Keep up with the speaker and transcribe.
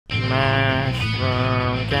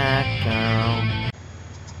Mushroom gecko.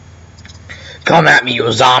 Come at me, you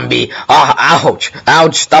zombie! Ah, ouch!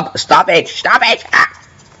 Ouch! Stop it! Stop it! Ah.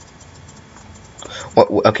 What?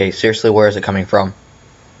 Okay, seriously, where is it coming from?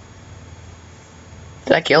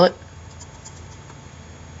 Did I kill it?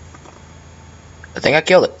 I think I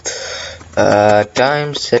killed it.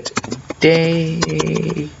 Time, set, day.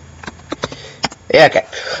 Yeah, okay.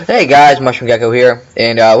 Hey guys, Mushroom Gecko here,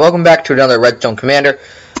 and welcome back to another Redstone Commander.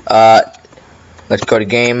 Let's go to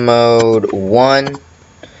game mode 1.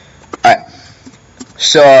 Alright.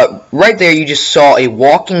 So, right there you just saw a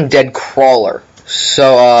Walking Dead crawler.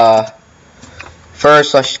 So,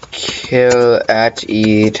 first let's kill at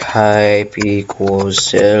E type equals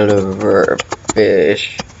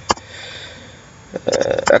silverfish.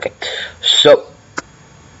 Okay. So,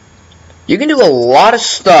 you can do a lot of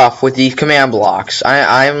stuff with these command blocks.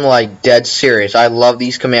 I'm like dead serious. I love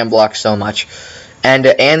these command blocks so much. And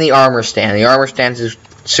the armor stand. The armor stand is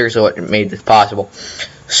seriously what made this possible.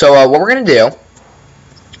 So what we're gonna do,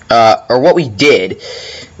 or what we did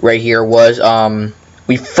right here was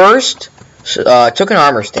we first took an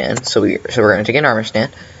armor stand. So we're gonna take an armor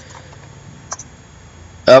stand.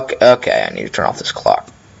 Okay, I need to turn off this clock.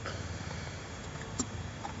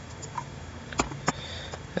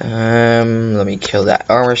 Let me kill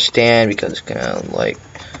that armor stand because it's gonna like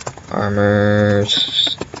armor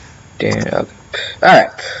stand. Okay.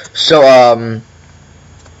 Alright. So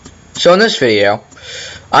so in this video,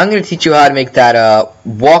 I'm gonna teach you how to make that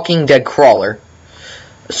Walking Dead crawler.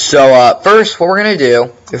 So first, what we're gonna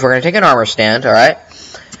do is we're gonna take an armor stand, alright,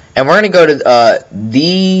 and we're gonna go to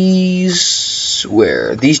these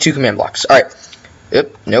two command blocks. Alright.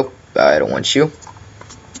 Yep. Nope. I don't want you.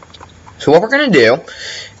 So what we're going to do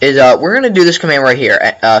is we're going to do this command right here,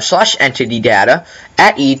 slash entity data,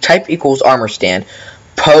 at E, type equals armor stand,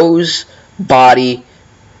 pose, body,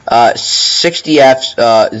 60F,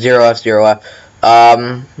 0F,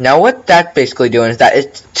 0F. Now what that's basically doing is that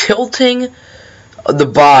it's tilting the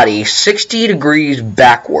body 60 degrees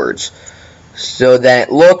backwards, so that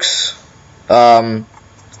it looks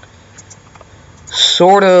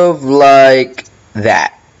sort of like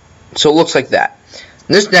that. So it looks like that.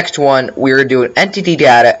 This next one, we're doing entity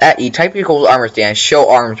data at E type equals armor stand, show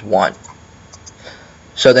arms 1.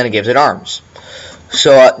 So then it gives it arms.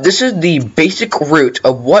 So this is the basic root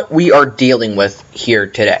of what we are dealing with here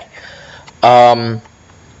today. So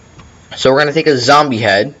we're going to take a zombie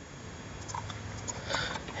head,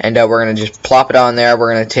 and we're going to just plop it on there.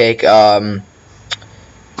 We're going to take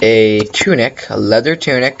a tunic, a leather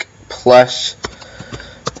tunic, plus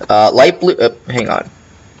light blue, hang on.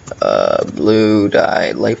 Blue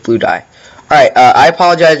dye, light blue dye. Alright, I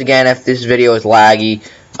apologize again if this video is laggy.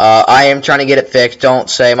 I am trying to get it fixed. Don't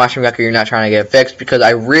say, Mushroom Gecko, you're not trying to get it fixed, because I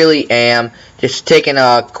really am. Just taking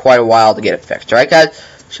quite a while to get it fixed. Alright, guys?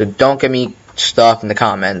 So don't give me stuff in the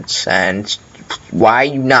comments. And why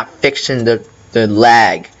are you not fixing the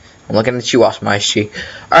lag? I'm looking at you, Awesome Ice Cheek.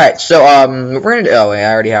 Alright, so, we're gonna do, oh, wait,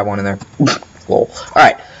 I already have one in there. Lol.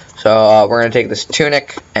 Alright. So we're going to take this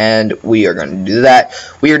tunic, and we are going to do that.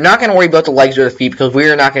 We are not going to worry about the legs or the feet, because we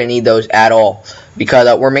are not going to need those at all,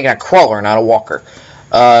 because we're making a crawler, not a walker.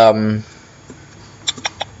 Alright,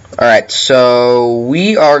 so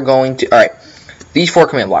we are going to, alright, these 4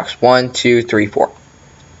 command blocks, 1, 2, 3, 4.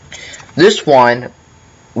 This one,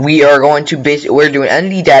 we are going to basically, we're doing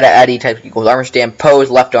entity data at E type equals armor stand,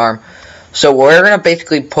 pose, left arm. So we're going to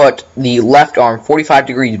basically put the left arm 45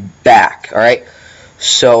 degrees back, alright?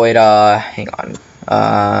 So it, hang on,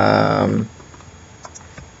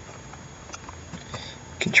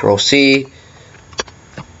 Control C,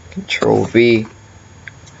 Control V,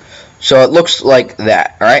 so it looks like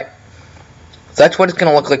that, alright, so that's what it's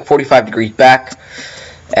going to look like, 45 degrees back,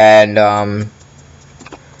 and,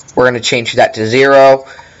 we're going to change that to 0,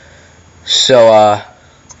 so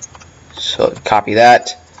copy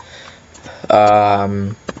that,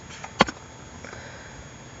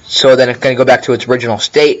 so then it's going to go back to its original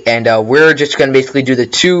state, and we're just going to basically do the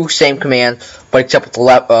 2 same commands, but except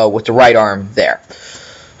with the right arm there.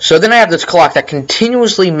 So then I have this clock that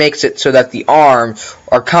continuously makes it so that the arms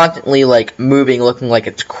are constantly like moving, looking like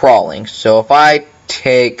it's crawling. So if I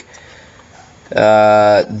take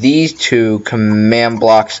these 2 command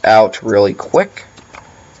blocks out really quick,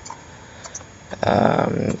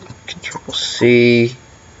 Control C.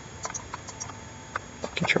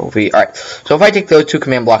 Control V. Alright, so if I take those 2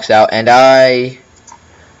 command blocks out and I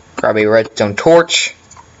grab a redstone torch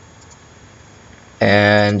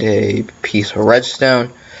and a piece of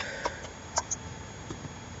redstone.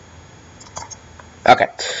 Okay,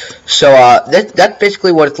 so that's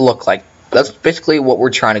basically what it looks like. That's basically what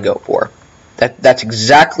we're trying to go for. That's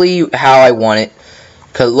exactly how I want it,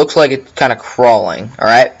 because it looks like it's kind of crawling.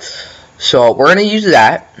 Alright, so we're going to use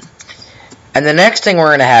that. And the next thing we're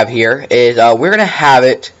going to have here is we're going to have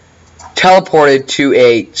it teleported to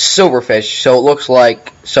a silverfish, so it looks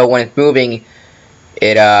like, so when it's moving,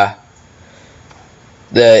 it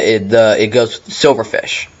goes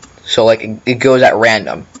silverfish. So like it goes at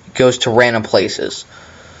random. It goes to random places,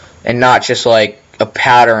 and not just like a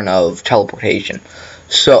pattern of teleportation.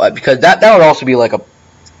 So because that would also be like a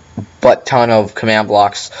butt ton of command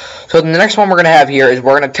blocks. So the next one we're gonna have here is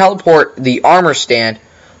we're gonna teleport the armor stand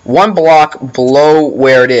one block below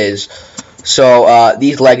where it is. So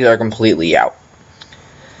these legs are completely out,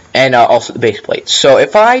 and also the base plate. So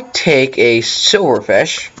if I take a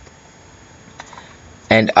silverfish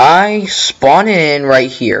and I spawn it in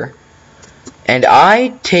right here, and I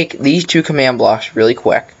take these two command blocks really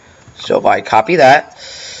quick. So if I copy that,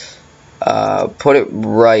 put it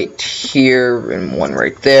right here and one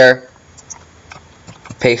right there,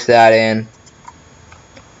 paste that in,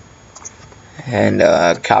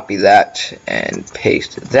 and copy that and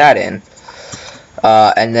paste that in,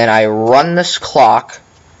 and then I run this clock.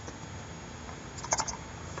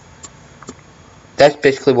 That's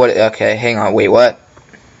basically what okay, hang on, wait, what?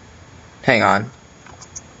 Hang on.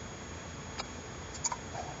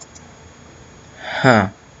 Huh.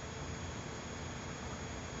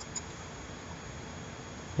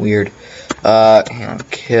 Weird. Hang on.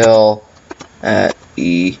 Kill at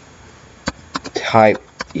E type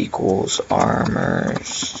equals armor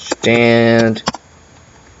stand.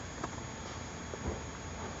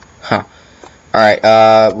 Huh. Alright,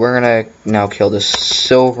 we're gonna now kill this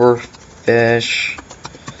silverfish.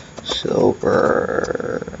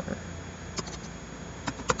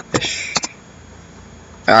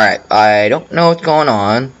 Alright, I don't know what's going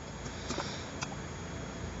on.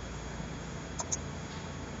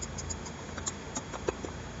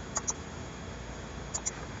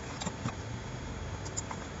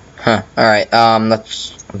 Huh, alright,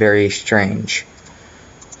 that's very strange.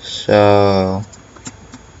 So...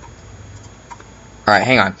 Alright,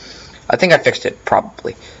 hang on. I think I fixed it,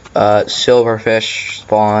 probably. Silverfish,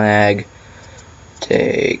 spawn egg.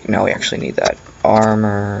 Take... No, we actually need that.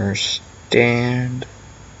 Armor stand.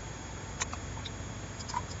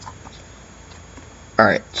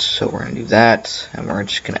 Alright, so we're going to do that, and we're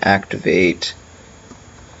just going to activate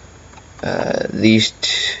these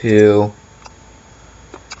two.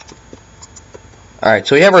 Alright,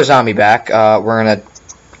 so we have our zombie back. We're going to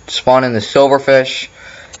spawn in the silverfish,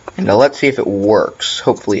 and let's see if it works.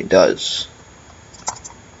 Hopefully it does.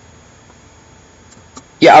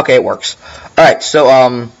 Yeah, okay, it works. Alright,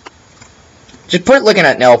 so, just put it looking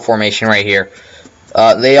at an L formation right here.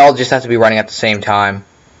 They all just have to be running at the same time.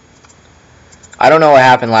 I don't know what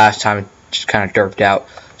happened last time, it just kind of derped out.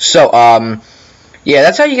 So, yeah,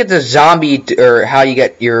 that's how you get the zombie, or how you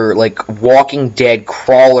get your, like, Walking Dead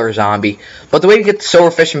crawler zombie. But the way you get the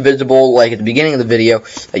silverfish invisible, like at the beginning of the video,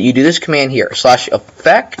 that you do this command here,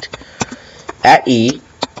 /effect at E,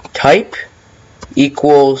 type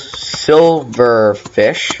equals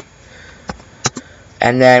silverfish,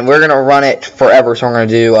 and then we're going to run it forever, so we're going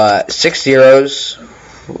to do 6 zeros,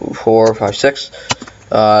 4, 5, 6,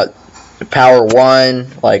 power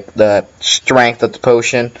 1, like the strength of the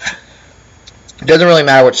potion. It doesn't really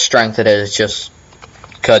matter what strength it is, it's just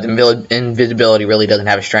because invisibility really doesn't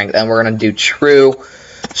have a strength. And we're going to do true,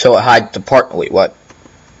 so it hides the part. Wait, what?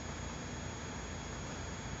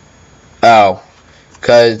 Oh,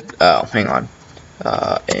 because, oh, hang on.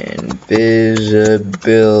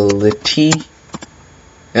 Invisibility.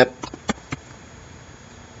 Yep.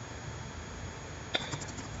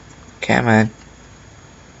 Come on.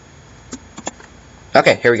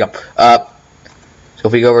 Okay, here we go. So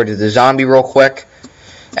if we go over to the zombie real quick,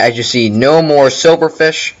 as you see, no more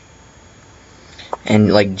silverfish,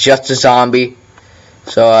 and like just a zombie.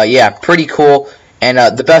 So yeah, pretty cool. And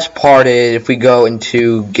the best part is if we go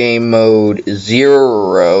into game mode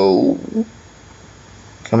 0,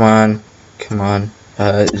 come on,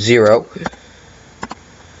 0,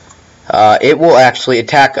 it will actually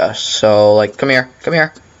attack us. So like, come here.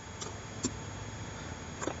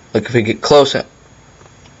 Like if we get close,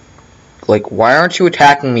 like, why aren't you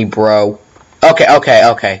attacking me, bro?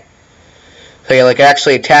 Okay. So yeah, like it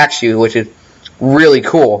actually attacks you, which is really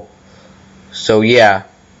cool. So yeah.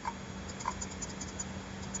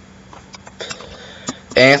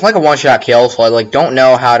 And it's like a one-shot kill, so I like don't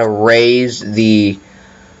know how to raise the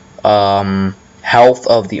health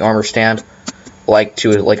of the armor stand like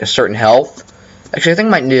to like a certain health. Actually, I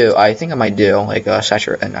think I might do like not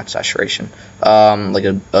saturation, like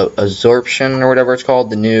a absorption or whatever it's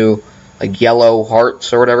called, the new like yellow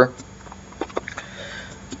hearts or whatever.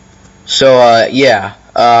 So, yeah.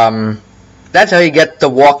 That's how you get the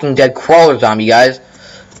Walking Dead crawler zombie, guys.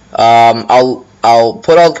 I'll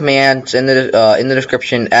put all the commands in the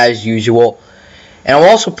description as usual, and I'll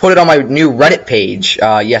also put it on my new Reddit page.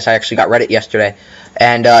 Yes, I actually got Reddit yesterday,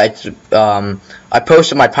 and I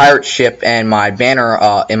posted my pirate ship and my banner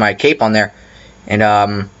and my cape on there, and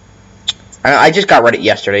I just got Reddit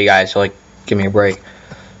yesterday, guys. So like, give me a break.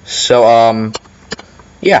 So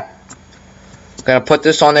yeah. Gonna put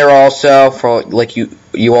this on there also for like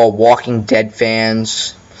you all Walking Dead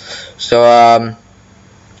fans. So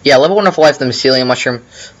yeah, live a wonderful life, the mycelium mushroom.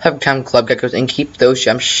 Have a time, club geckos, and keep those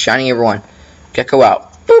gems shining, everyone. Gecko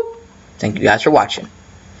out. Boop. Thank you guys for watching.